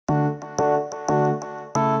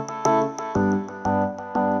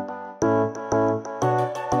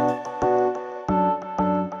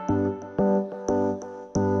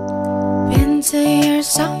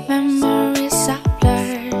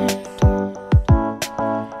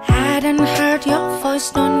heard your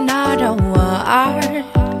voice, no, not a word.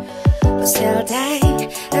 But still they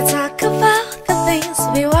talk about the things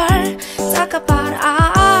we were, talk about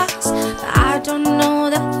us, but I don't know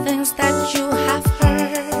the things that you have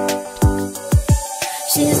heard.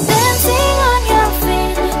 She's dancing on your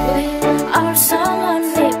feet with our song on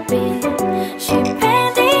repeat. She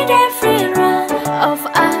painted every row of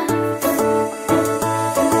us.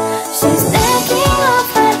 She's taking off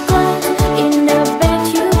her clothes in the bed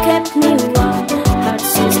you kept me warm, but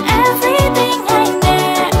she's everything I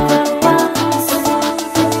never was.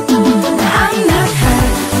 I'm not her,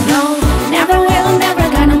 no, never will, never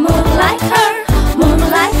gonna move like her, move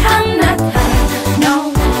like I'm not her, no,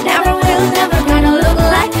 never will, never gonna look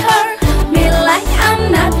like her, be like I'm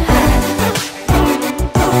not her.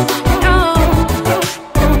 No,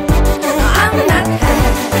 I'm not her,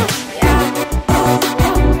 yeah.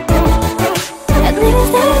 At least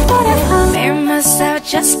that's what I hope. Me myself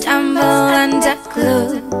just stumble under glue.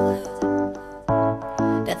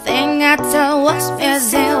 The thing I thought was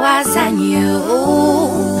missing was I knew.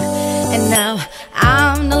 And now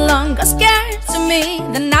I'm no longer scared to meet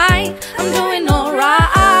the night. I'm doing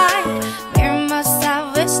alright. Me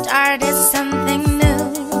myself, we started something new.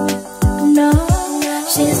 No,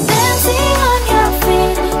 she's dancing on your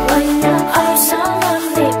feet with our song on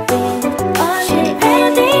repeat. She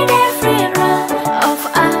painted every row of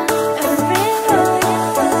us.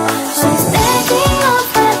 She's taking off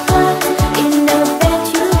her clothes in the bed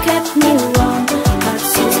you kept me warm, but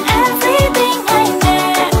she's everything I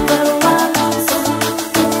never was.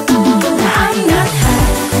 I'm not her,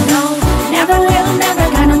 no, never will, never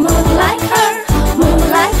gonna move like her, move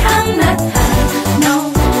like I'm not her, no,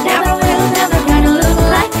 never will, never gonna look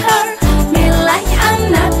like her, be like I'm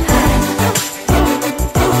not her.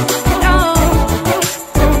 No,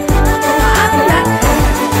 I'm not her,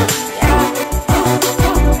 yeah.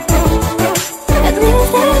 At least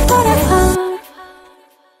that's what I've heard.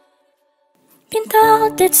 Been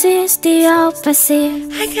told that she's the opposite,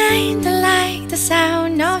 I kinda like the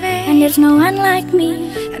sound of it, and there's no one like me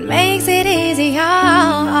that makes it easier.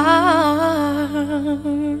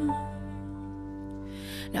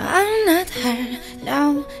 No, I'm not her,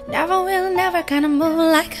 no, never will, never gonna move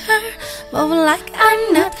like her, move like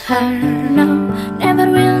I'm not her, no, never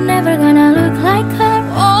will, never gonna look like her.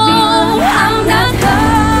 Oh, I'm not her,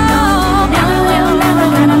 no, never will, never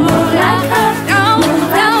gonna move like her, no, move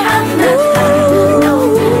like I'm not her, no,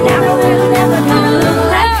 never will, never gonna look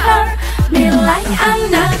like her, be like I'm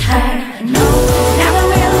not her, no, never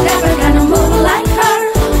will, never gonna move like her,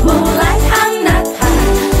 move like I'm not her,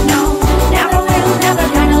 no, never will, never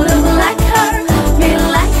gonna look like her, be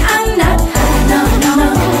like I'm not her, no, no,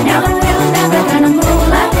 never will, never gonna move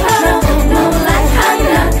like her, move like I'm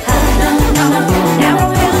not her, no, no, never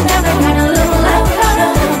will, never gonna look like her,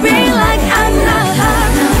 be like I'm not her,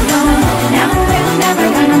 no, no, never will, never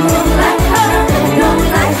gonna move like her, move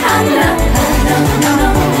like I'm not her, no, no,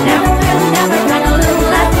 never will, never gonna look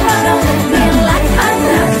like her, be like I'm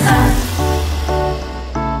not her.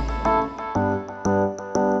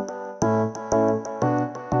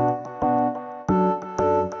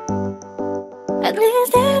 At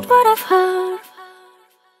least that's what I've heard.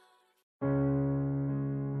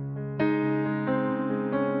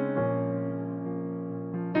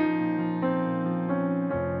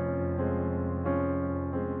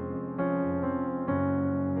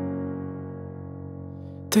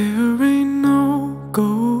 There ain't no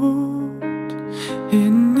gold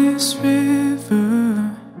in this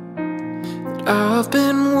river that I've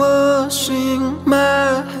been washing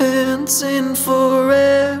my hands in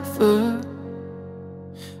forever.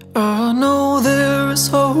 I know there is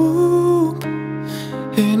hope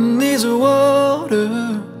in these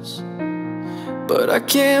waters, but I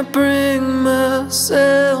can't bring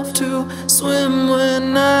myself to swim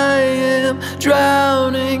when I am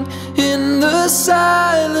drowning in the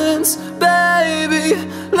silence. Baby,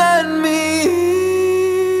 let me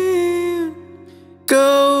in.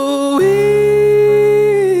 Go easy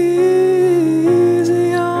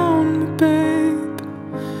on me, babe.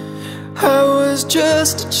 I was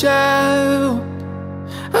just a child,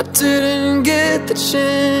 I didn't get the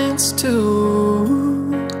chance to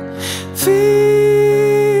feel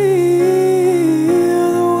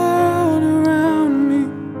the world around me.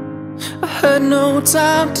 I had no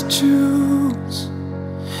time to choose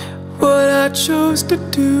what I chose to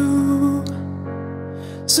do.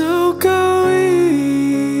 So go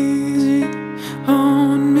easy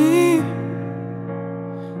on me.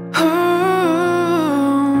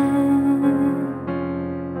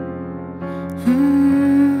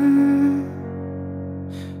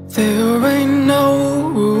 There ain't no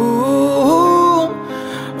room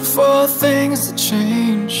for things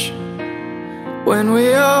when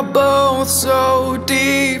we are both so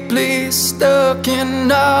deeply stuck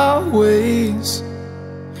in our ways.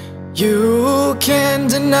 You can't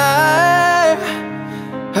deny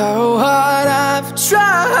how hard I've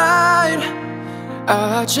tried.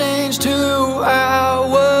 I changed who I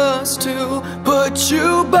was to put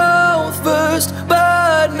you both first,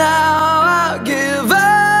 but now I give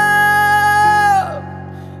up.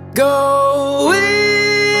 Go easy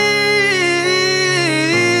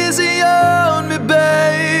on me,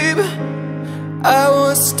 babe. I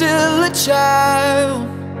was still a child,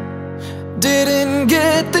 didn't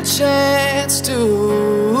get the chance to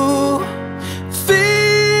feel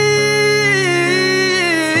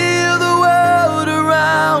the world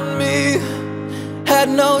around me. Had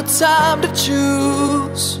no time to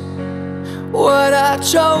choose what I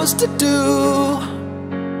chose to do.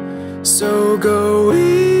 So go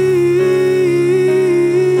easy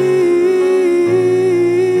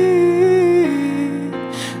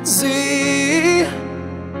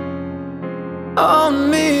on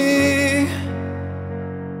me.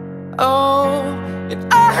 Oh, and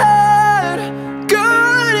I had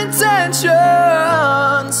good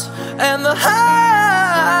intentions and the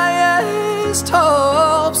highest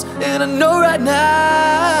hopes, and I know right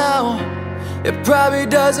now it probably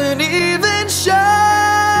doesn't even show.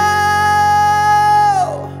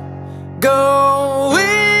 Go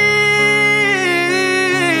easy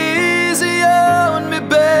on me,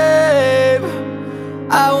 babe.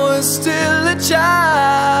 I was still a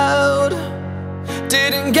child,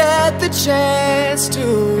 didn't get the chance to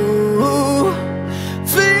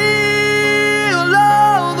feel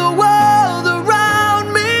all the world around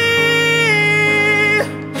me.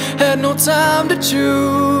 Had no time to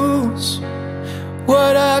choose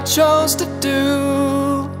what I chose to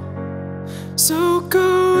do. So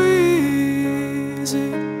go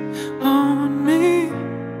easy on me.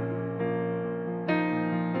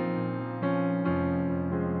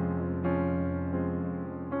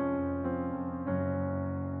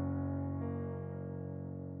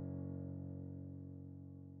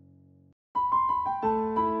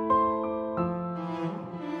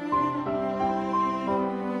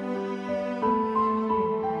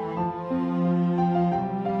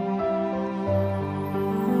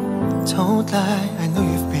 Don't lie, I know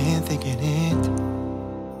you've been thinking it.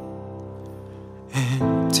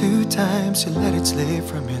 And 2 times you let it slip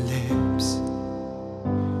from your lips.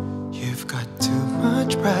 You've got too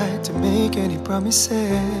much pride to make any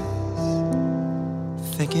promises,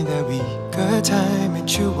 thinking that we got time and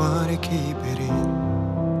you wanna keep it in.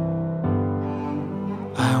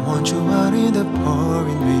 I want you out in the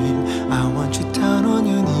pouring rain, I want you down on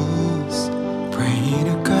your knees, praying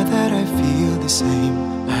to God that I feel the same.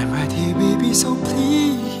 I'm right here, baby, so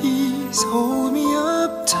please hold me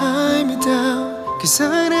up, tie me down, 'cause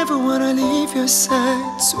I never wanna leave your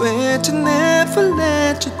side. Swear to never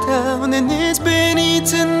let you down, and it's been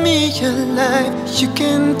eating me alive. You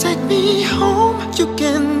can take me home, you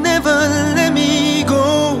can never let me go.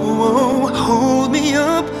 Hold me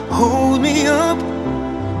up,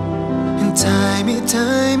 and tie me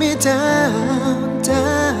down,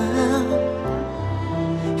 down.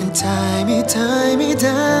 And tie me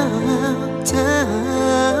down,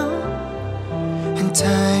 down. And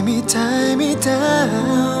tie me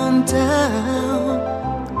down, down.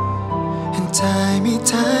 And tie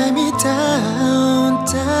me down,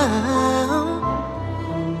 down.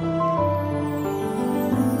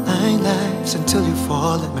 9 lives until you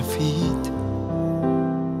fall at my feet.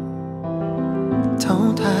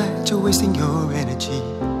 Don't hide, you're wasting your energy.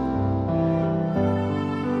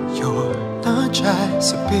 You're not shy,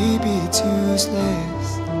 so baby it's useless.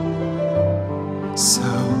 So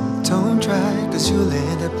don't try, 'cause you'll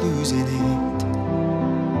end up losing it.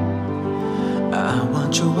 I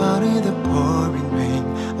want you out in the pouring rain,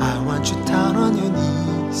 I want you down on your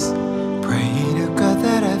knees, praying to God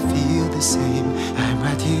that I feel the same. I'm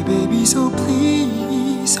right here, baby, so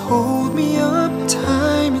please hold me up,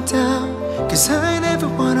 tie me down, 'cause I never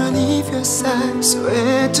wanna leave your side.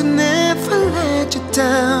 Swear to never let you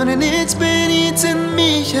down, and it's been eating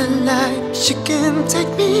me alive. You can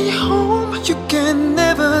take me home, you can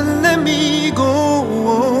never let me go.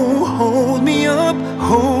 Hold me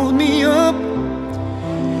up,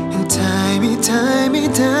 and tie me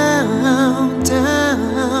down,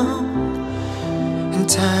 down. And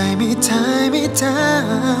tie me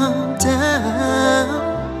down, down.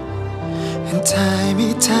 And tie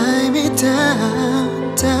me down,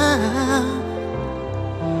 down.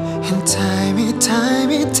 And tie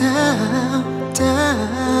me down,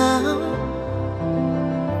 down.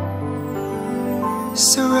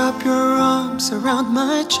 So wrap your arms around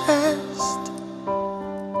my chest,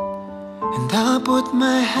 and And I'll put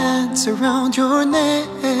my hands around your neck.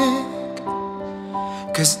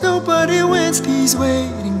 'Cause nobody wins these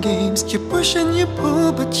waiting games. You push and you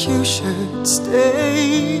pull, but you should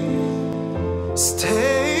stay.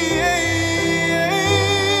 Stay.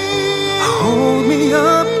 Hold me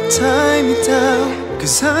up, tie me down,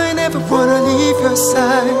 'cause I never wanna leave your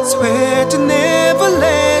side. Swear to never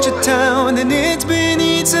let you down, and it's been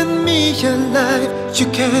eating me alive. You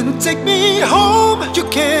can take me home, you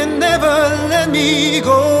can never let me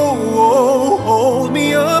go. Hold me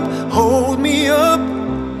up,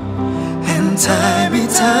 and tie me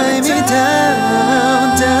down,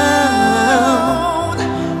 down,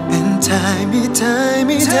 and tie me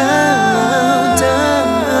down,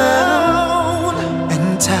 down, and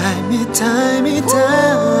tie me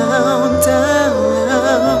down,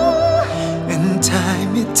 down, and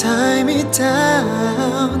tie me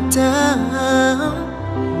down, down,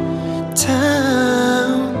 down,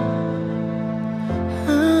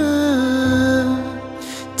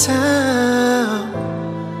 down.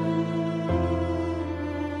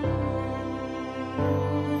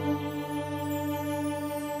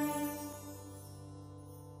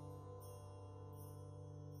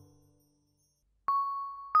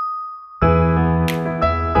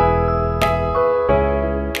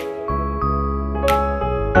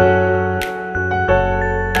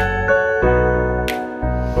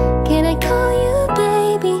 Can I call you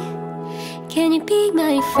baby? Can you be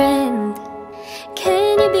my friend?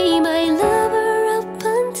 Can you be my lover up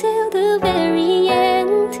until the very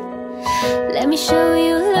end? Let me show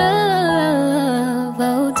you love,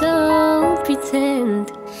 oh don't pretend.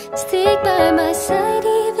 Stick by my side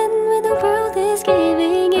even when the world is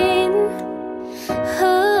giving in.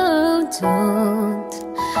 Oh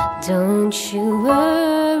don't you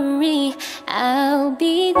worry, I'll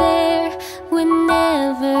be there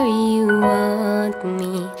whenever you want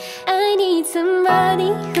me. I need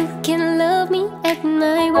somebody who can love me at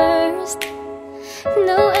my worst.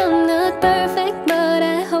 No, I'm not perfect, but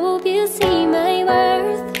I hope you see my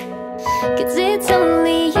worth. 'Cause it's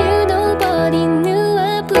only you, nobody knew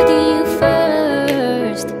I put you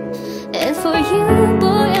first. And for you,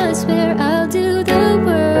 boy, I swear I'll do the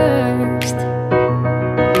worst.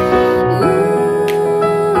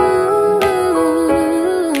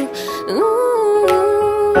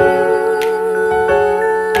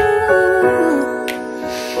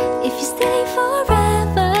 If you stay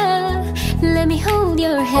forever, let me hold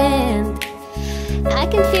your hand. I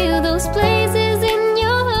can feel those places in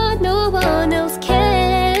your heart no one else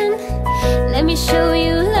can. Let me show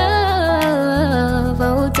you love,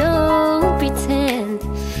 oh don't pretend.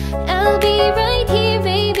 I'll be right here,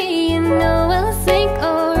 baby, you know I'll sink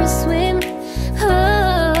or swim.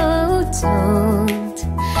 Oh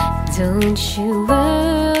don't you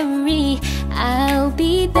worry, I'll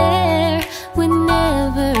be there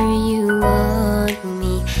whenever you want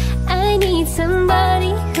me. I need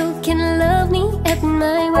somebody who can love me at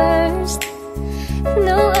my worst.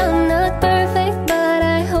 No, I'm not perfect, but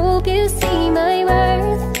I hope you see my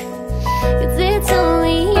worth. 'Cause it's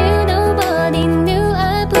only you, nobody knew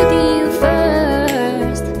I put you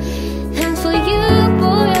first. And for you,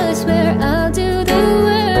 boy, I swear I'll do the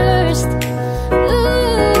worst.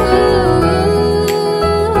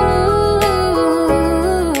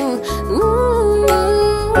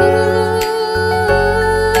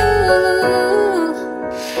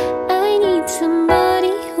 I need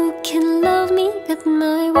somebody who can love me at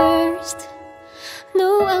my worst. No,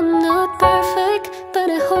 I'm not perfect, but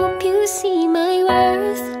I hope you see my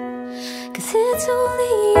worth. 'Cause it's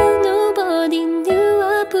only you, nobody knew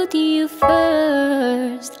I put you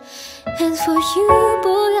first. And for you,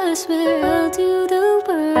 boy, I swear I'll do the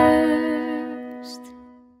worst.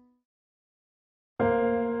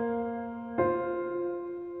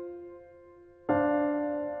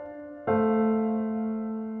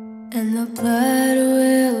 And the blood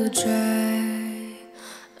will dry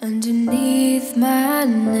underneath my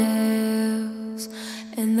nails,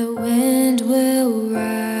 and the wind will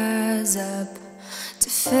rise up to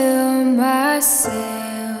fill my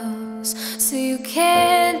sails. So you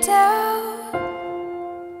can't doubt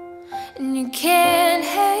and you can't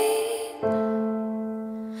hate,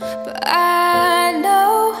 but I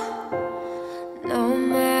know no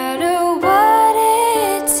matter what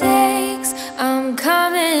it takes, I'm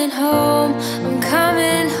coming home, I'm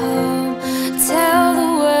coming home. Tell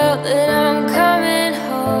the world that I'm coming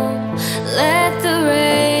home. Let the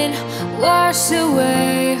rain wash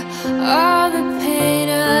away all the pain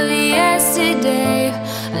of yesterday.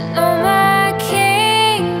 I know my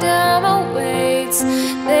kingdom awaits.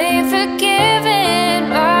 They've forgiven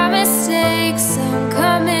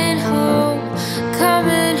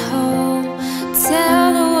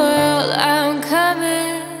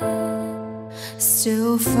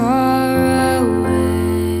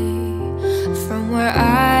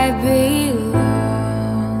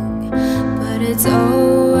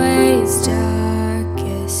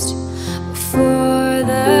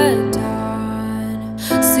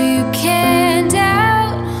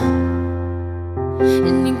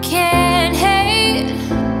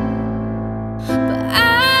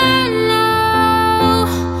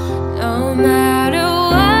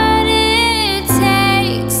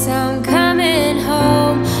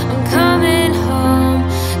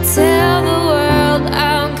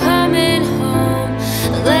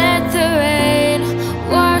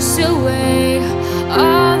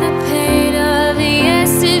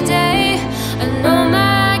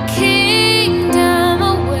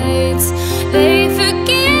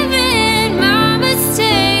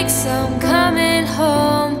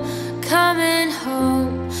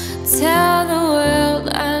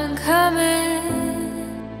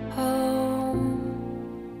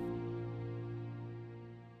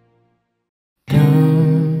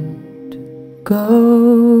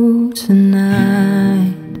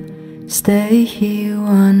tonight, stay here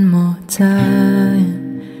one more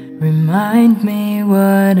time. Remind me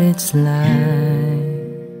what it's like,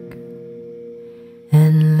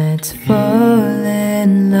 and let's fall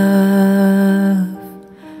in love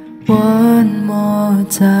one more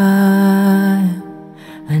time.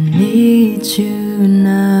 I need you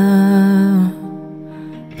now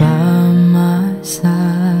by my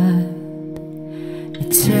side. It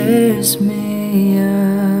tears me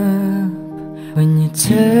up when you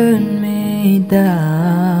turn me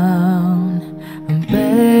down. I'm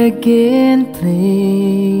begging,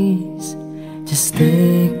 please, just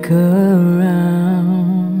stick around.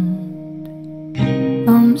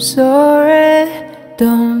 I'm sorry,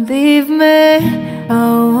 don't leave me. I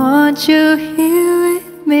want you here with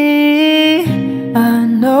me. I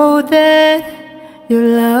know that your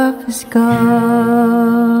love is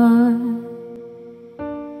gone.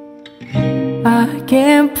 I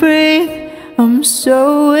can't breathe, I'm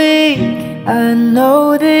so weak. I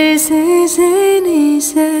know this isn't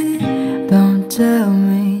easy. Don't tell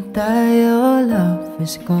me that your love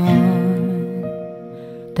is gone,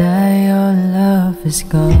 that your love is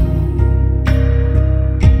gone.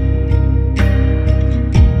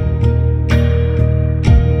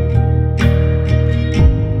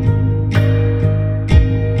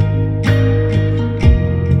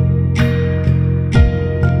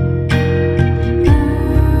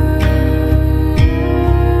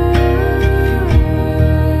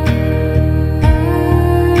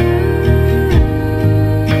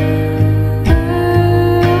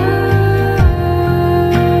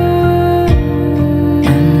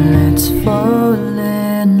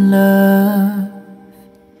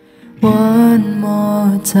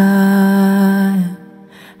 Time,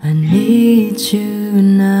 I need you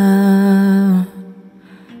now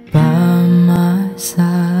by my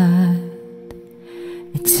side.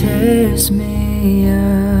 It tears me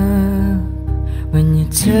up when you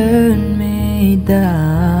turn me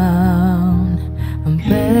down. I'm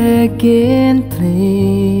begging,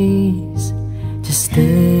 please, just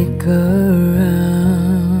stick around.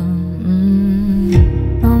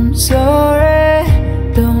 I'm sorry,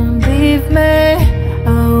 don't leave me.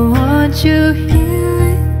 You here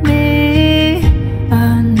with me.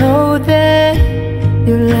 I know that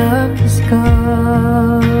your love is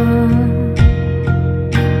gone.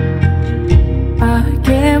 I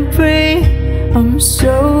can't breathe, I'm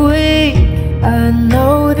so weak. I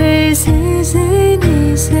know this isn't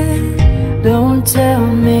easy. Don't tell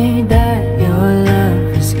me that your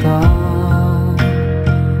love is gone,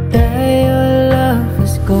 that your love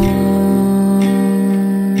is gone.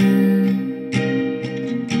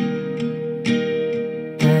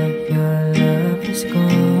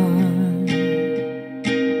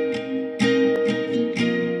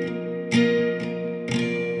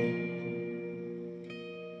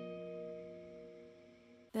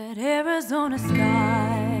 That Arizona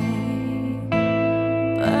sky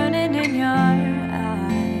burning in your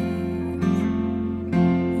eyes.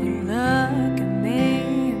 You look at me,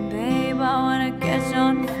 and babe, I wanna catch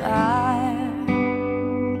on fire.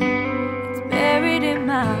 It's buried in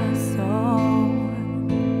my soul,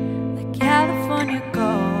 like California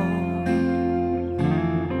gold.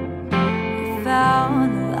 You found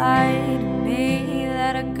the light in me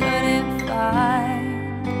that I couldn't find.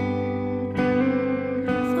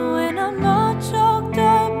 Choked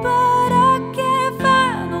up, but I can't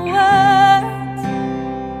find the words.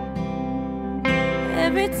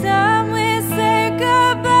 Every time we say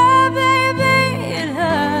goodbye, baby, it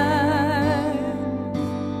hurts.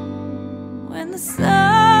 When the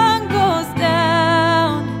sun goes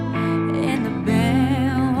down and the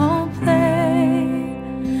band won't play,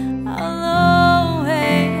 I'll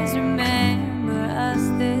always remember us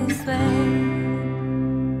this way.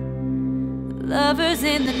 Lovers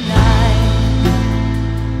in the night,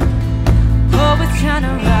 always trying to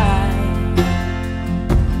rhyme.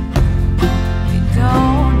 We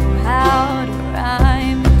don't know how to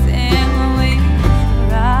rhyme, but damn, we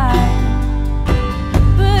try.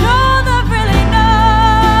 But all I really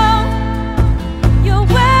know, you're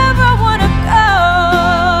where I wanna go.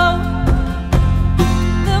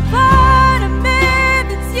 The part of me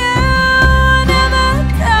that's you never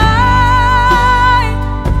die.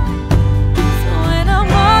 So when I'm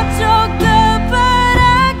all choked up, but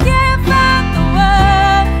I can't find the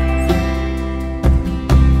words.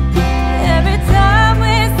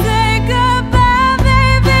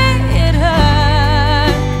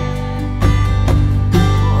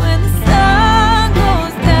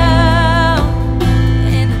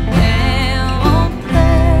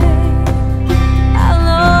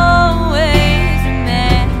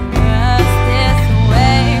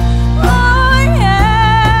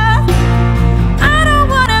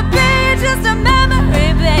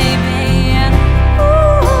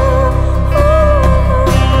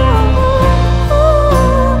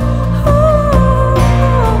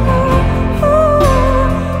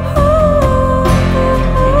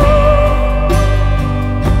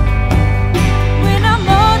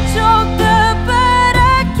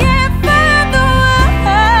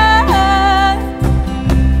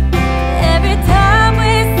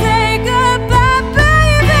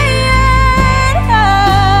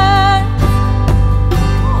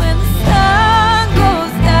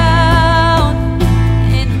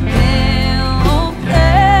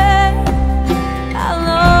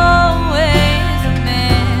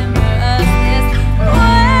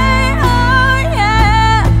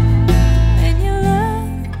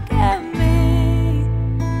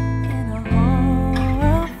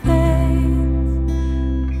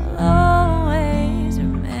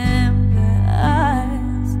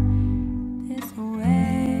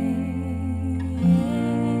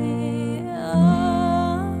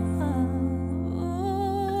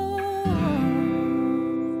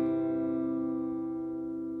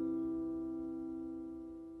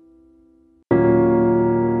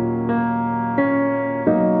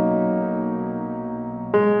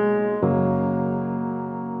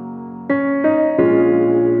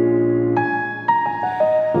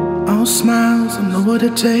 what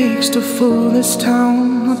it takes to fool this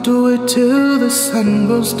town. I'll do it till the sun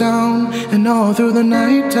goes down and all through the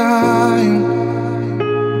night time.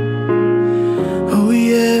 Oh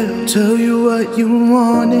yeah, I'll tell you what you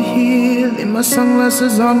wanna hear. Leave my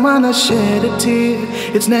sunglasses on while I shed a tear.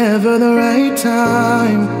 It's never the right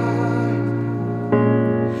time.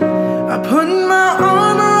 I put my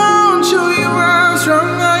arm around, show you how strong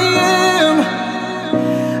I am.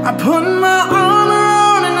 I put my arm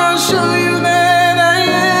around and I'll show you that I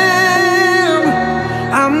am.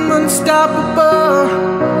 I'm unstoppable.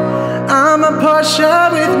 I'm a Porsche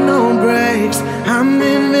with no brakes. I'm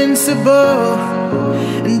invincible.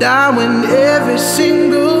 And I win every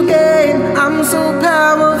single game. I'm so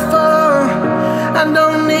powerful. I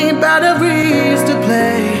don't need batteries to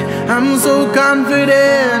play. I'm so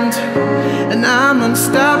confident. And I'm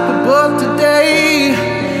unstoppable today.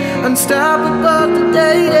 Unstoppable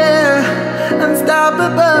today, yeah.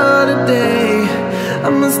 Unstoppable today.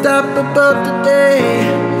 I'm unstoppable today.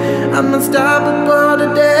 I'm unstoppable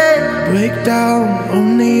today. Break down,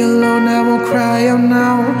 only alone I won't cry out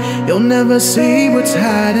now. You'll never see what's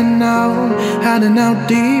hiding out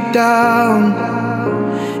deep down.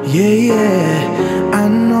 Yeah, yeah, I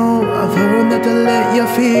know, I've heard that to let your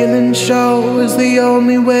feelings show is the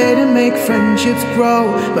only way to make friendships grow.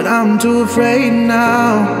 But I'm too afraid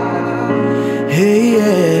now. Hey,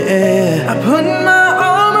 yeah, I put my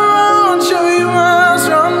arm around, show you how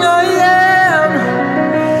strong I am.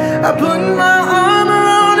 I put my arm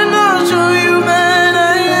around and I'll show you that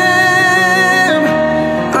I am.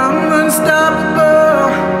 I'm unstoppable.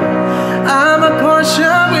 I'm a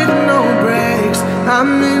Porsche with no brakes.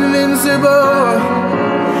 I'm invincible.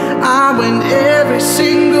 I win every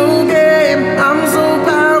single game. I'm so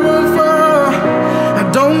powerful. I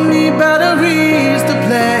don't need batteries to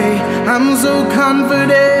play. I'm so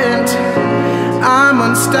confident. I'm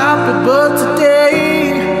unstoppable today.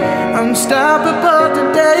 Unstoppable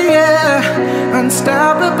today, yeah.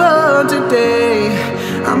 Unstoppable today.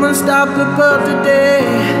 I'm unstoppable today.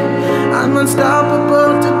 I'm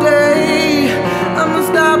unstoppable today. I'm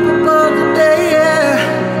unstoppable today, yeah.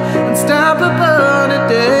 Unstoppable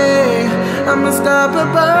today. I'm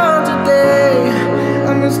unstoppable today.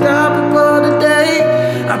 I'm unstoppable today.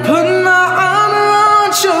 I put my arm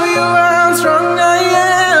around, show you how strong I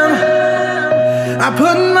am. I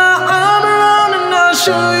put my arm around and I'll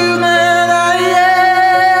show you that I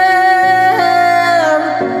am.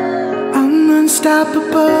 I'm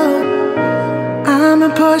unstoppable. I'm a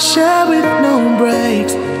Porsche with no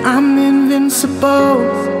brakes. I'm invincible.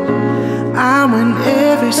 I win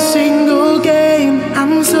every single game.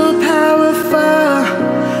 I'm so powerful.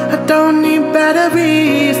 I don't need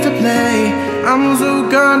batteries to play. I'm so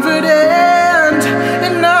confident.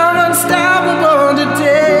 And I'm unstoppable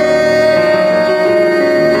today.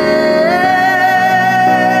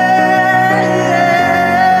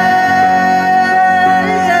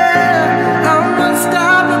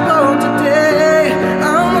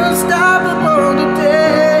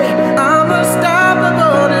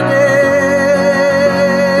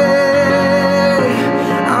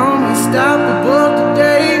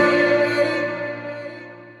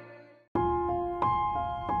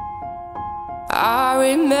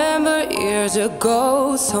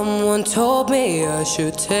 Ago, someone told me I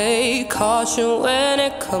should take caution when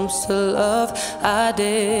it comes to love. I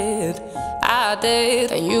did,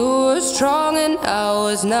 and you were strong and I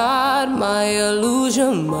was not. My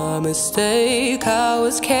illusion, my mistake. I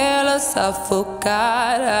was careless, I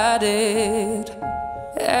forgot I did.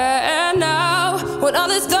 And now, when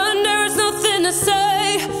all is done, there is nothing to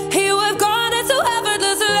say. You have gone into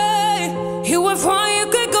effortlessly. You were wrong, you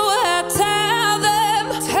could go ahead, tell them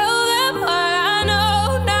what I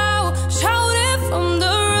know now. Shout it from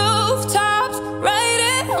the rooftops, write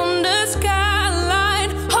it on the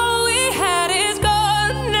skyline. All we had is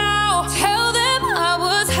gone now. Tell them I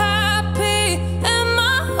was happy and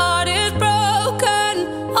my heart is broken.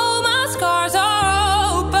 All my scars are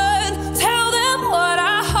open. Tell them what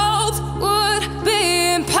I hoped would be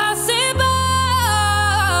impossible.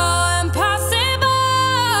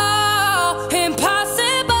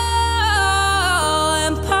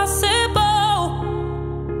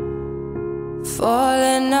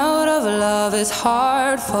 Falling out of love is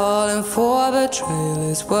hard. Falling for betrayal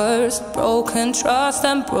is worse. Broken trust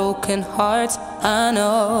and broken hearts. I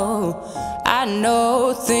know.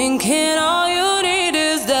 Thinking all you need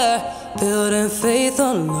is that. Building faith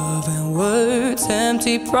on love and words.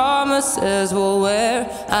 Empty promises will wear.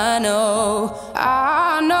 I know.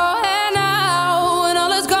 And now when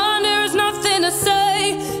all is gone, there is nothing to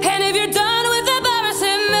say. And if you're done with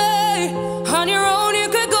embarrassing me, on your own you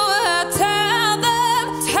could go ahead, tell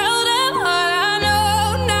them what I know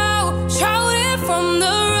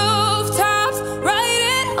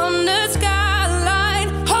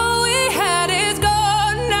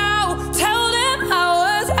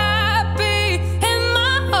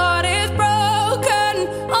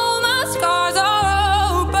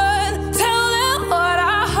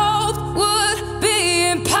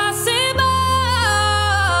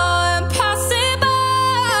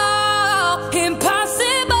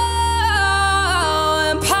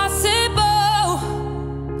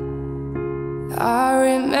I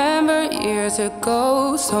remember years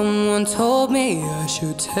ago, someone told me I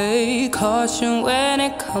should take caution when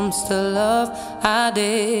it comes to love. I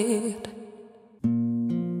did.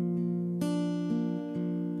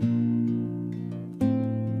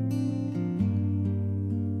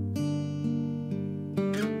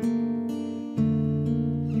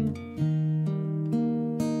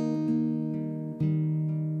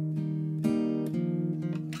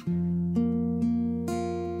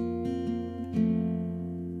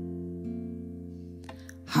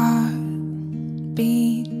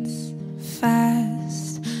 Beats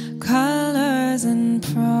fast, colors and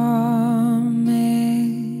promises.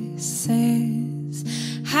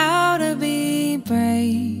 How to be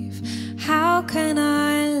brave? How can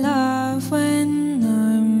I love when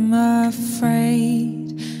I'm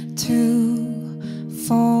afraid to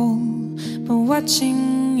fall? But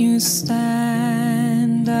watching you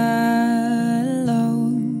stand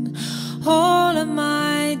alone, all of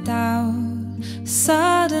my doubt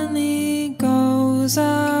suddenly goes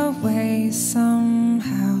away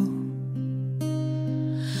somehow.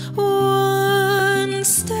 One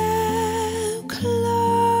step closer.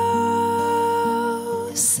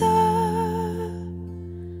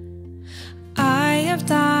 I have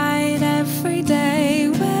died every day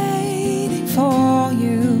waiting for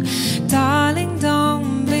you. Darling,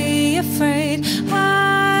 don't be afraid.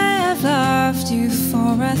 I have loved you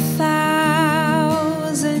for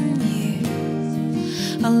 1,000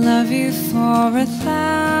 years. I'll love you for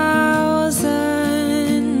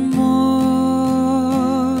 1,000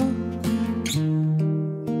 more.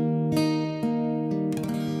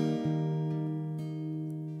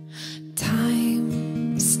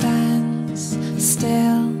 Time stands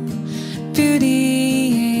still,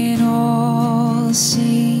 beauty in all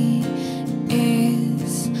she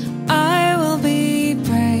is. I will be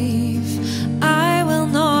brave, I will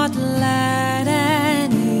not let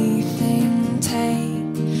anything take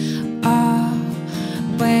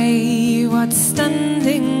away what's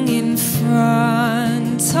standing in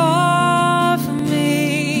front of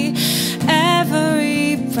me.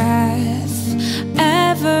 Every breath,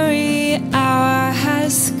 every hour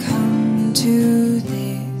has come to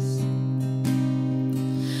this.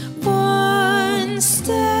 One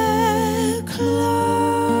step closer.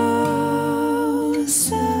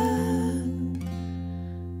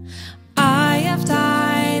 I have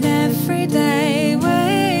died every day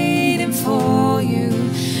waiting for you.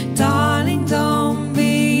 Darling, don't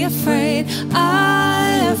be afraid.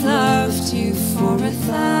 I have loved you for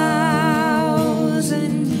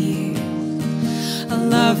 1,000 years. I'll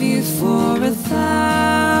love you for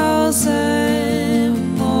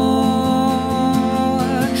 1,000 more.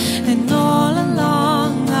 And all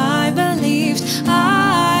along I believed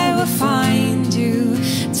I would find you.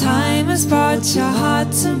 Time has brought your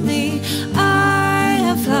heart to me. I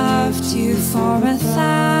have loved you for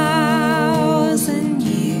 1,000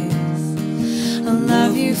 years. I'll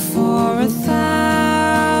love you for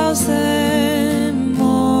 1,000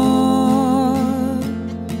 more.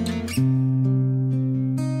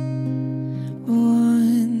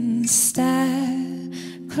 One step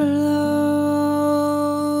closer.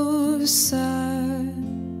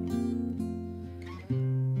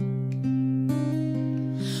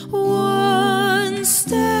 One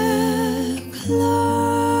step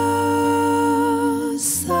closer.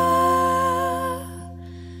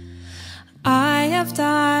 I have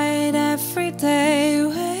died every day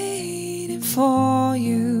waiting for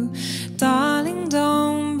you. Darling,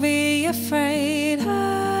 don't be afraid.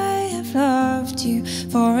 I have loved you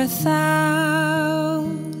for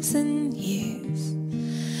 1,000 years.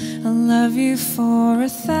 I'll love you for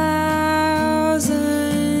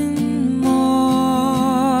 1,000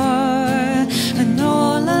 more. And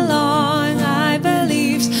all along I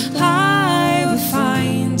believed I would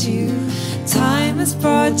find you. Time has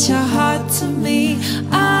brought your heart to me.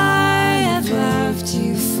 I have loved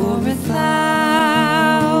you for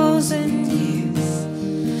 1,000 years.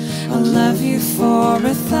 I'll love you for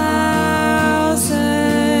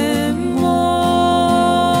 1,000 more.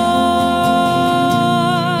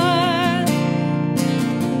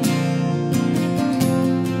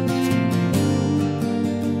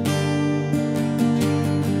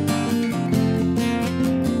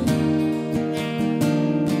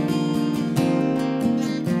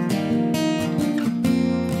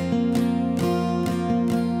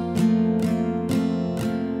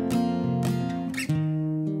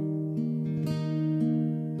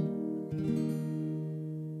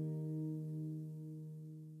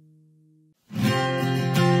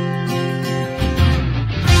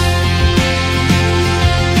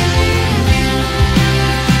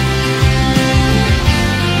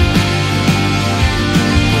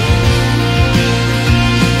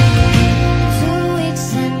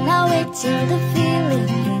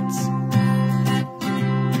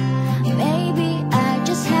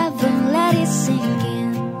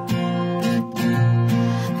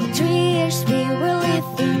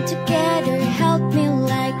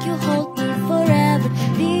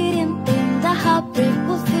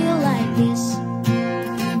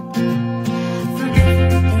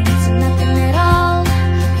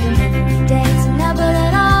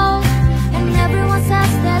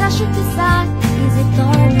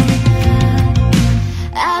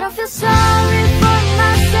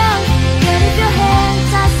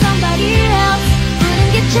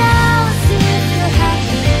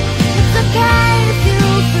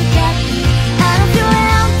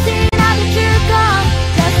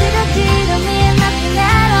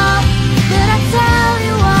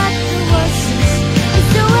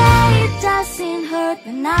 hurt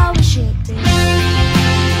than I wish it did.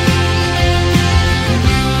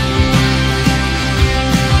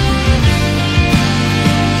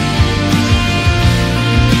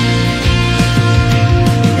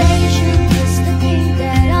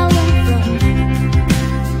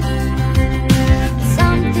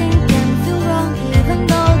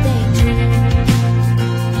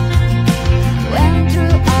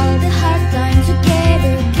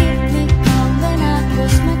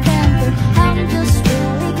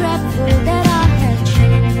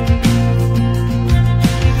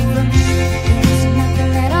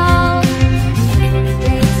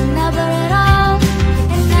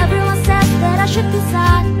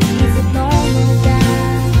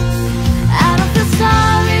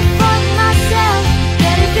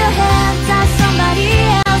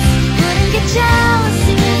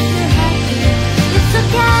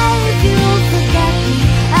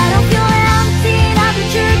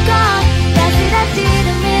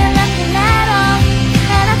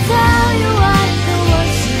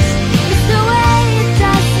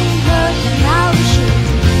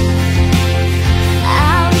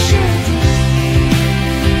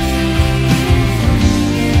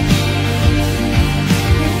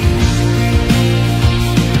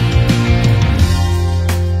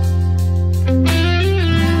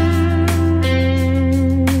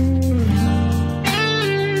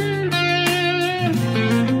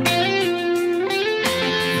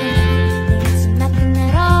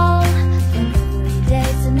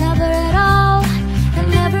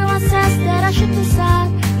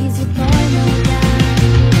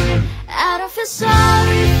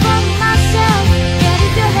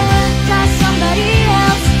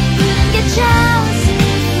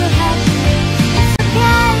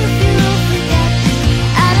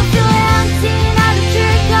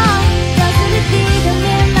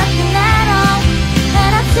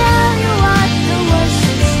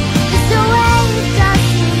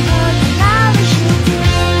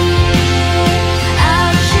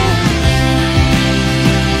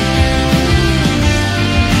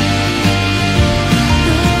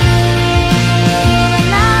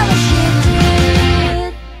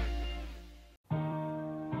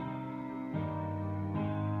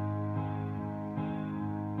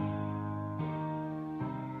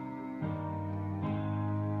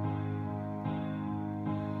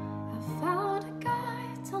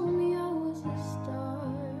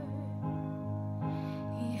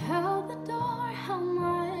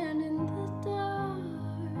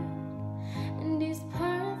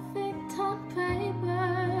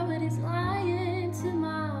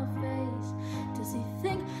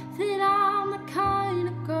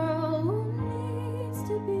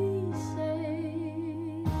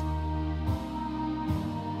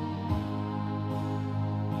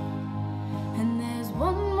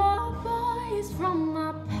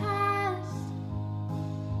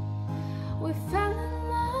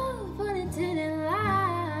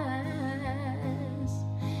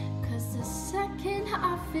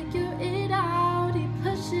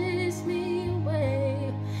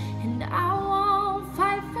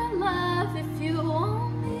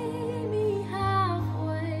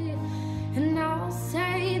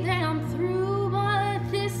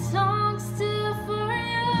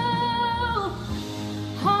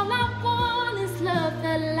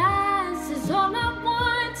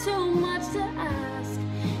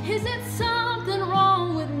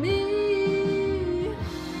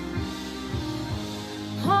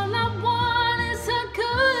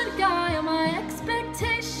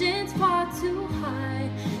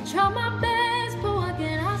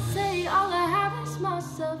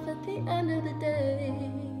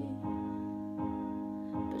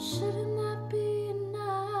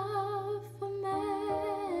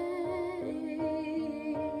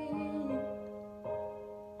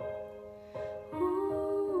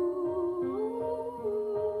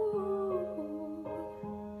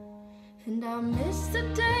 And I miss the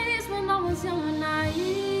days when I was young and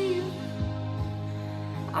naive.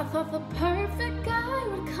 I thought the perfect guy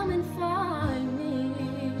would come and find me.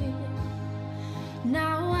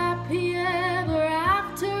 Now happy ever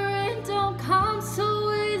after, it don't come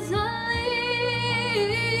so easily.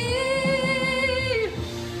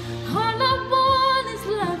 All I want is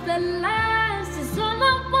love that lasts. Is all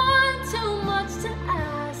I want too much to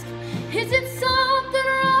ask? Is it something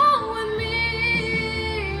wrong with me?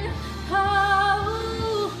 Oh,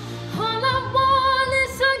 all I want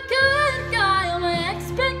is a good guy. All my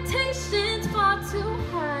expectations far too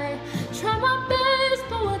high. Try my best,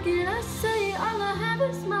 but what can I say? All I have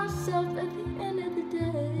is myself at the end of the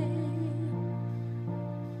day.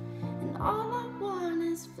 And all I want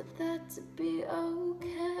is for that to be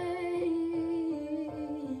okay.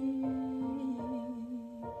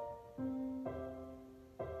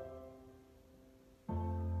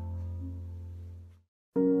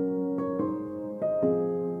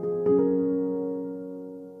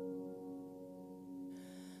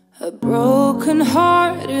 broken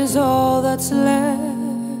heart is all that's left.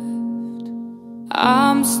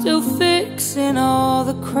 I'm still fixing all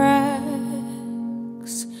the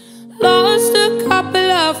cracks. Lost a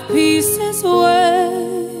couple of pieces when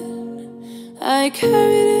I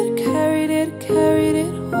carried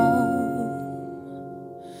it home.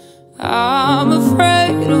 I'm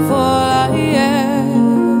afraid of all I am.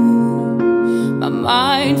 My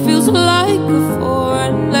mind feels like a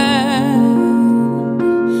foreign land.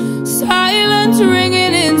 Silence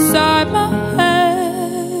ringing inside my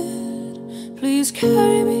head. Please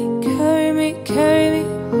carry me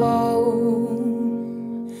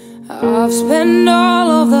home. I've spent all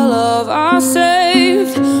of the love I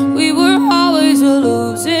saved. We were always a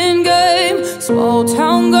losing game. Small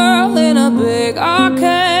town girl in a big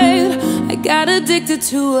arcade. I got addicted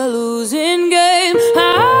to a losing game.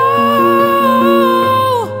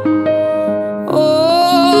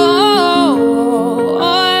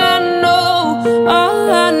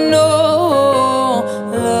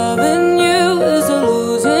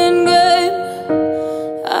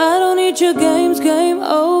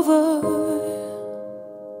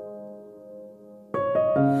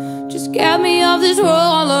 Get me off this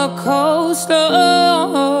roller coaster.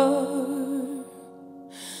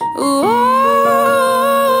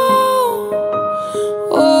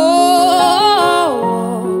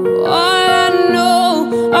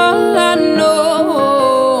 All I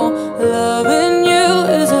know, loving you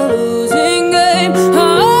is a losing game.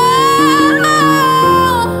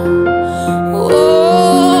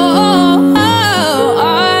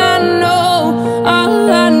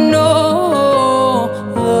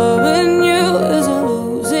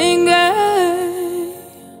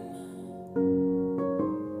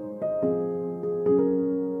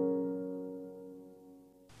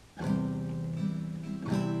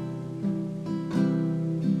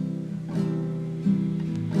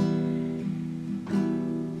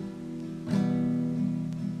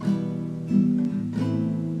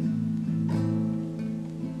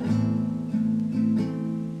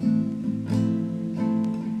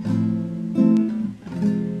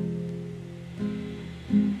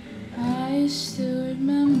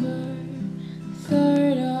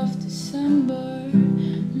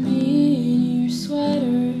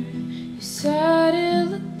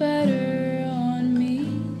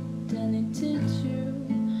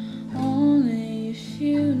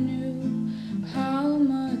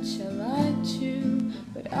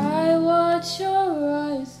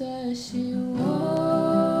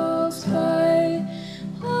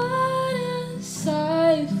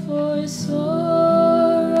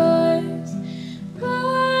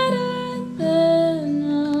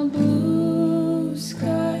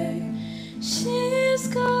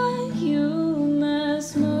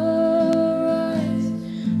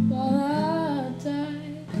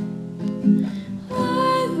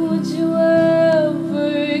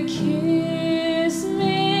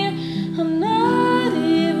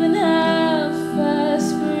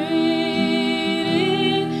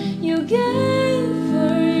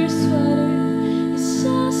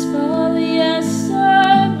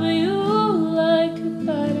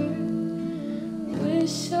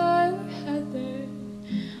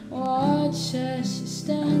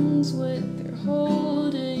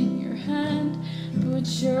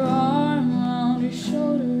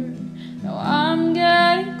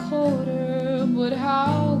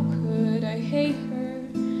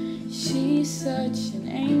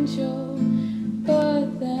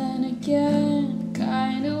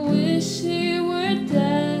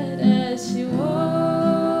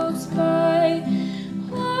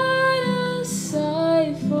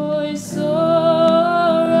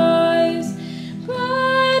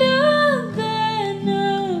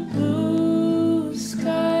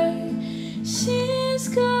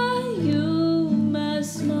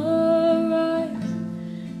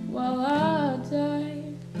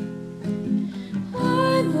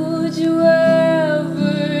 Would you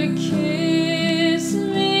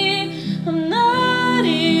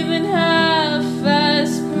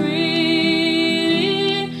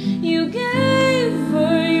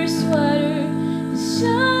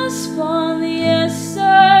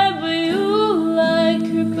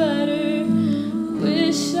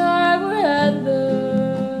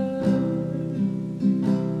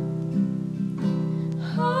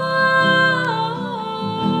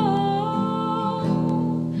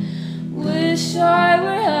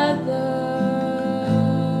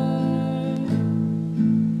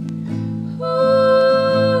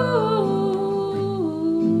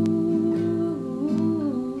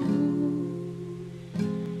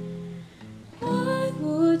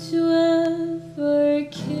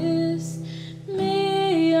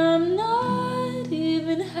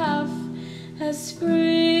as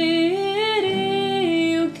pretty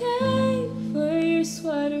you gave for your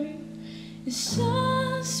sweater. It's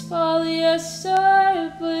just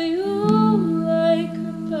polyester, but you like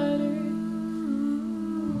her better.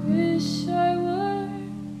 Wish I were.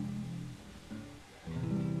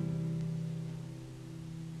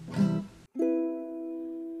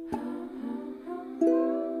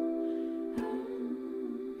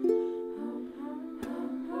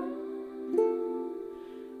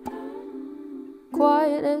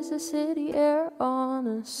 Quiet as the city air on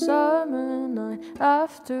a summer night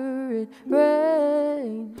after it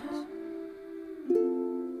rains.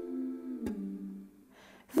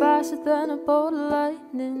 Faster than a bolt of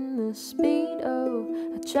lightning, the speed of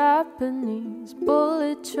a Japanese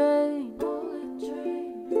bullet train.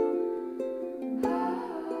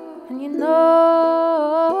 And you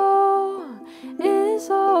know it's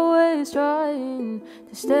always trying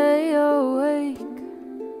to stay awake.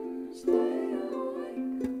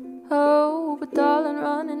 Oh, but darling,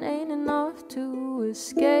 running ain't enough to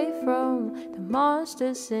escape from the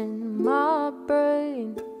monsters in my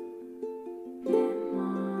brain.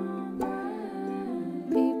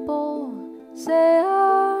 People say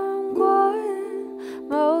I'm quiet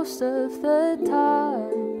most of the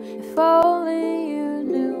time. If only you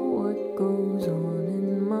knew what goes on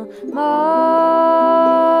in my mind.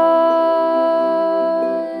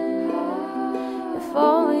 If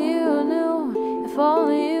only you knew, if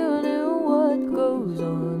only you knew what goes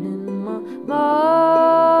on in my mind.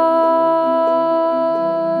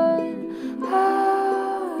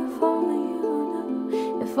 If only you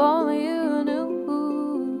knew, if only you knew.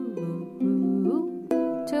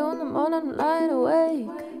 2 in the morning, lying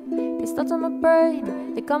awake. These thoughts on my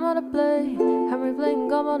brain, they come out of play. I'm replaying,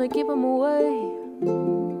 come on to keep them away.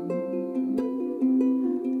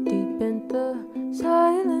 Deep in the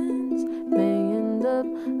silence, may end up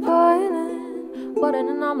violent. What an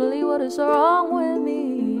anomaly, what is so wrong with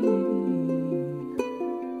me?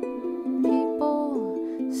 People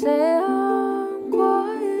say I'm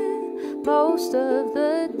quiet most of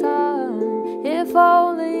the time. If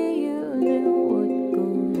only you knew what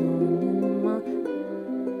goes on in my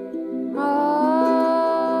mind.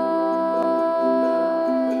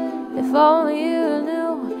 If only you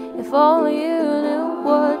knew, if only you knew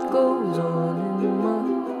what goes on in my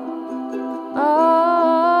mind.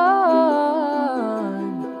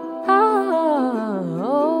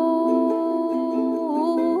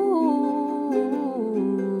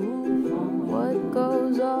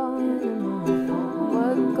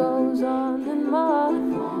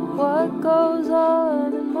 What goes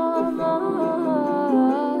on in my mind?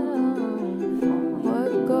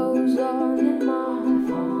 What goes on in my,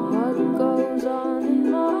 what goes on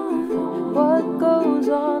in my, what goes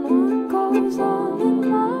on in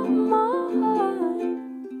my mind?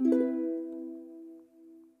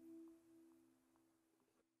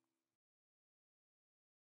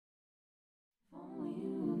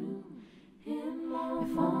 If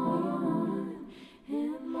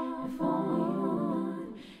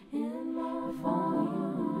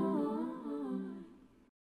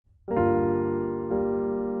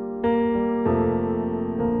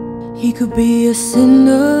He could be a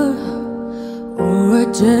sinner or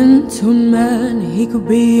a gentleman. He could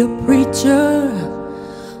be a preacher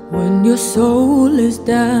when your soul is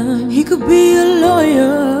down. He could be a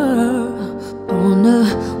lawyer on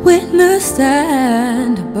a witness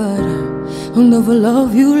stand, but I'll never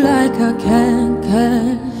love you like I can.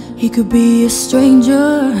 He could be a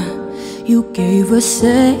stranger you gave a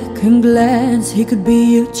second glance. He could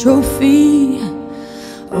be a trophy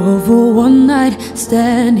of a one-night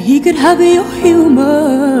stand. He could have your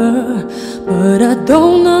humor, but I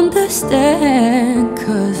don't understand,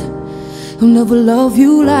 'cause I'll never love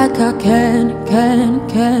you like I can.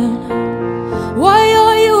 Why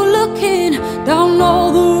are you looking down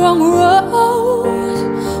all the wrong roads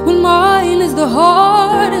when mine is the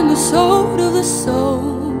heart and the soul of the soul?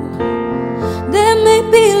 There may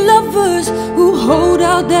be lovers who hold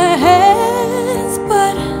out their hands,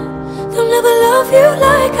 but they'll never love you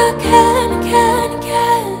like I can.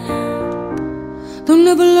 They'll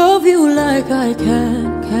never love you like I can.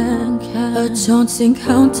 A chance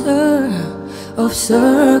encounter of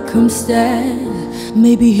circumstance.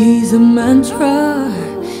 Maybe he's a mantra,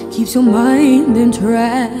 keeps your mind in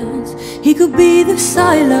trance. He could be the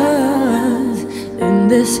silence in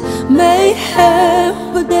this mayhem,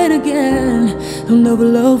 but then again, I'll never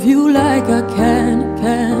love you like I can.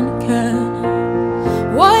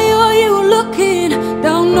 Why are you looking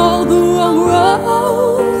down all the wrong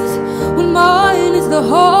roads when mine is the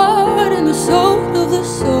heart and the soul of the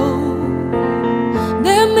soul?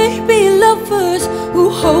 There may be lovers who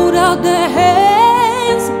hold out their hands,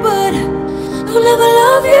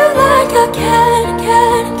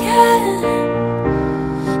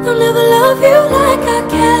 love you like I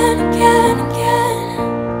can.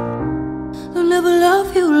 I'll never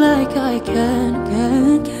love you like I can.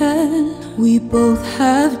 We both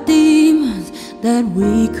have demons that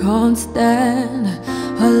we can't stand.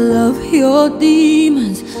 I love your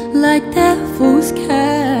demons like devils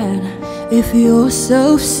can. If you're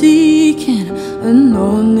self-seeking, an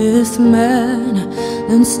honest man,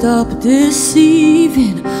 then stop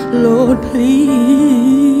deceiving, Lord,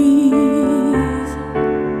 please.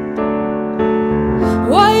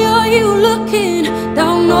 Why are you looking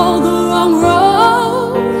down all the wrong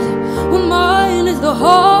roads when mine is the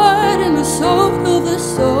heart and the soul of the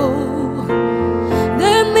soul?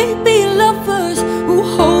 There may be lovers who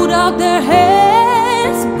hold out their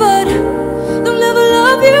hands, but they'll never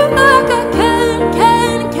love you like I can.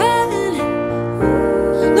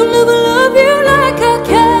 They'll never love you like I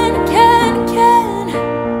can.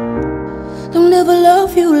 They'll never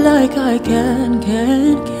love you like I can.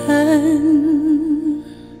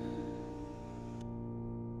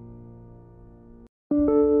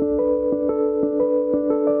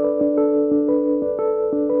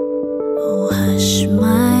 Oh, hush,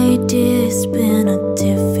 my dear, it's been a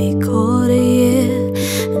difficult year,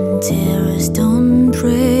 and terrorists don't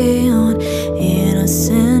prey on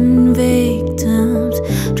innocent victims.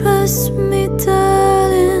 Trust me,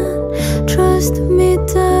 darling, trust me,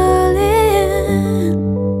 darling.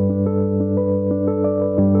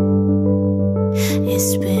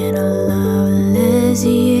 It's been a loveless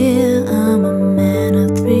year. I'm a man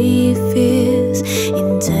of three fears: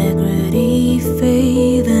 integrity,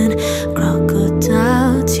 faith, and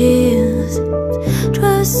crocodile tears.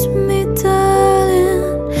 Trust me,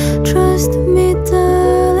 darling, trust me,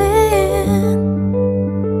 darling.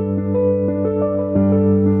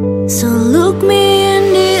 So look me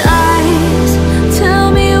in the eyes, tell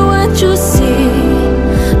me what you see.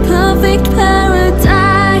 Perfect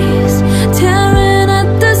paradise, tearing at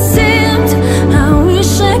the seams. I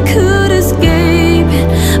wish I could escape it,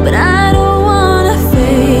 but I don't wanna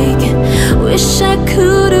fake it. Wish I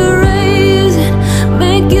could erase it,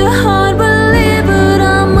 make your heart believe it.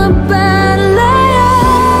 I'm a bad liar,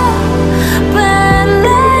 bad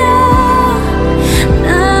liar.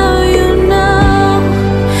 Now you know,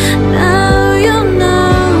 now you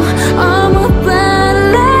know. I'm a bad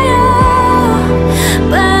liar,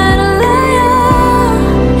 bad liar.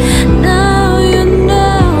 Now you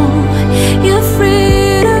know, you're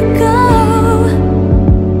free to go.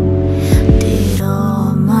 Did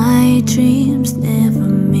all my dreams never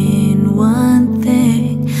mean one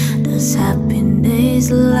thing? Does happiness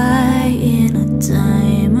lie in a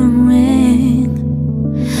diamond ring?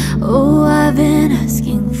 Oh, I've been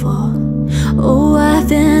asking for, oh, I've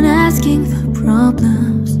been asking for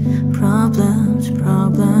problems, problems,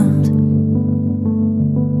 problems.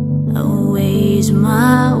 I wage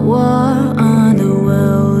my war on the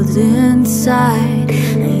world inside.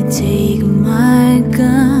 I take my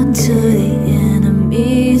gun to the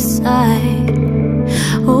enemy's side.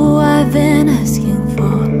 Oh, I've been asking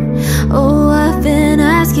for, oh, I've been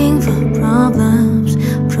asking for problems,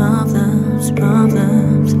 problems,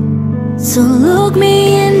 problems. So look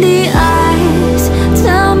me in the eyes,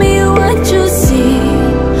 tell me what you see.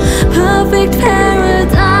 Perfect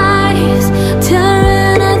paradise,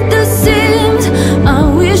 tearing at the seams. I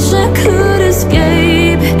wish I could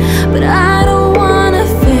escape it, but I don't wanna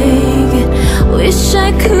fake it. Wish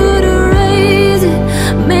I could erase it,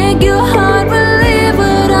 make your heart believe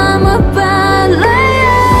it. I'm a bad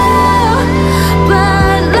liar,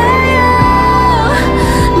 bad liar.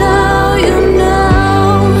 Now you know,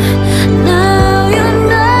 now you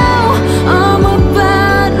know. I'm a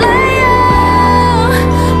bad liar,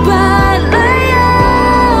 bad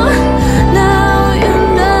liar. Now you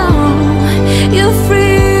know, you're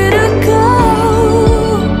free to go.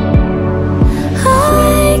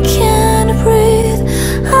 I can't breathe,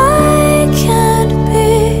 I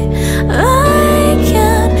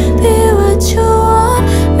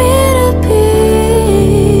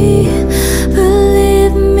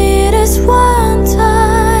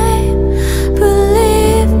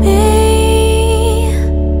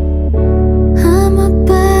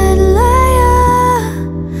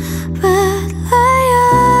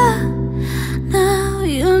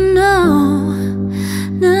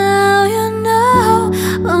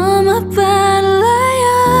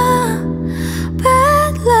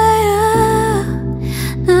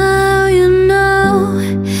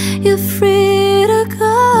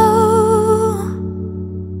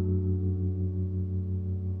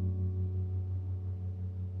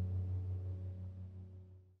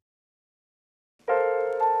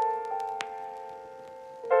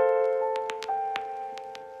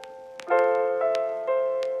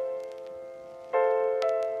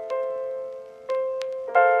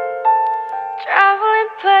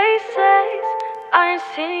I ain't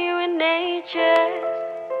seen you in ages,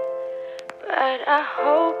 but I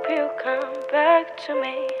hope you come back to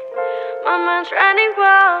me. My mind's running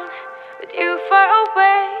wild with you far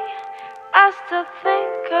away. I still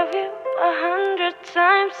think of you 100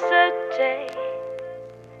 times a day.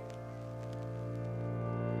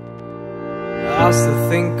 I still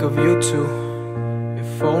think of you too.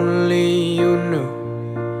 If only you knew.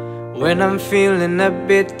 When I'm feeling a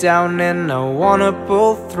bit down and I wanna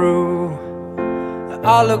pull through,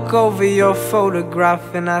 I look over your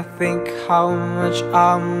photograph and I think how much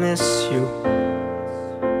I miss you.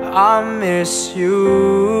 I miss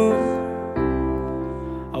you.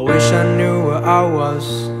 I wish I knew where I was,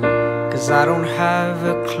 'cause I don't have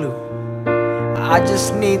a clue. I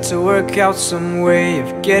just need to work out some way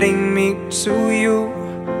of getting me to you,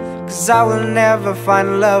 'cause I will never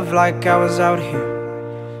find love like I was out here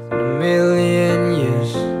in a million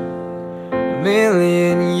years. A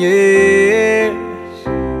million years.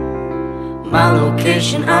 My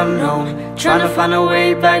location unknown, trying to find a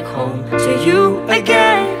way back home to you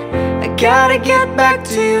again. I gotta get back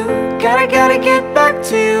to you, gotta get back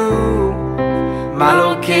to you. My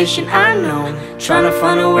location unknown, trying to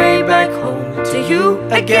find a way back home to you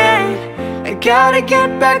again. I gotta get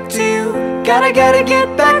back to you, gotta get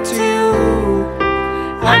back to you.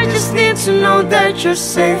 I just need to know that you're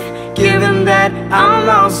safe, given that I'm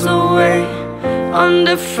miles away. On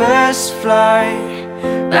the first flight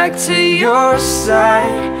back to your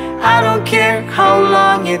side, I don't care how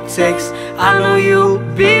long it takes, I know you'll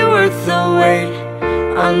be worth the wait.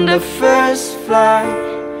 On the first flight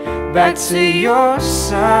back to your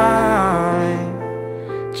side.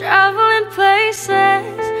 Traveling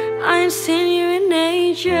places, I ain't seen you in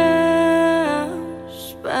ages,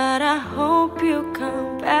 but I hope you come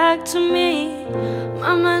back to me.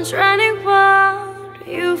 My mind's running wild,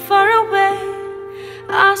 you far away.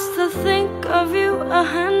 I still think of you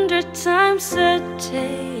 100 times a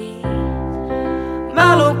day.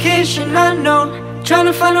 My location unknown, trying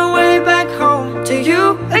to find a way back home to you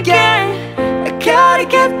again. I gotta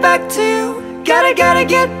get back to you, gotta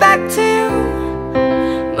get back to you.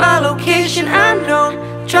 My location unknown,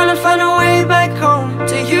 trying to find a way back home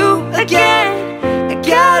to you again. I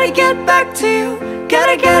gotta get back to you,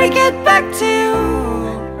 gotta get back to you.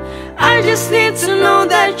 I just need to know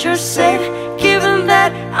that you're safe, given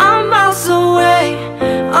that I'm miles away.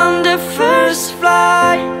 On the first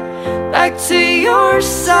flight back to your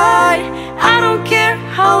side, I don't care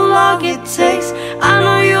how long it takes, I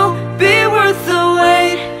know you'll be worth the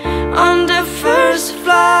wait. On the first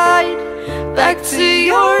flight back to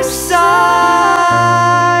your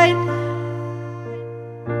side.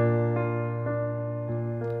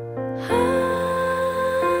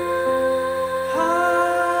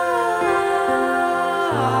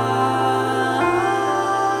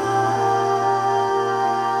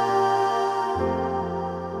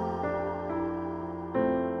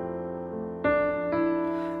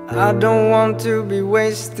 I don't want to be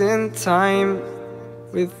wasting time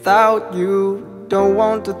without you. Don't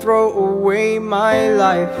want to throw away my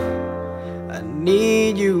life. I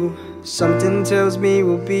need you. Something tells me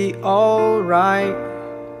we'll be alright.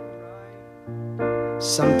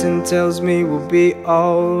 Something tells me we'll be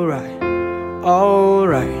alright.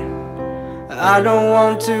 Alright. I don't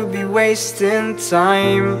want to be wasting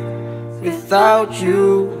time without you.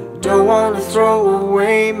 Don't want to throw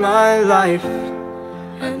away my life.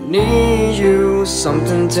 I need you.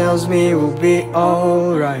 Something tells me we'll be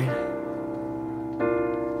alright.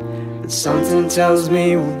 But something tells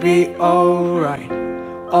me we'll be alright.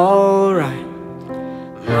 Alright.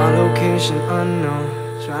 My location unknown,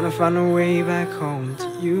 trying to find a way back home to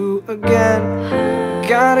you again.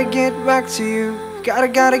 Gotta get back to you,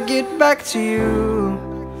 gotta get back to you.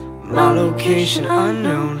 My location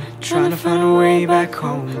unknown, trying to find a way back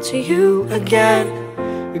home to you again.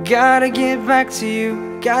 We gotta get back to you,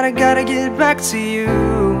 gotta get back to you.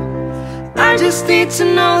 I just need to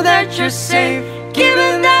know that you're safe,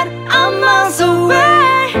 given that I'm miles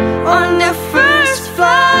away. On the first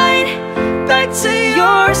flight back to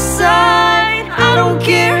your side, I don't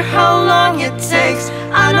care how long it takes,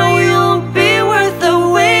 I know you'll be worth the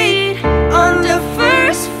wait. On the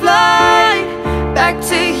first flight back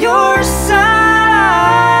to your side.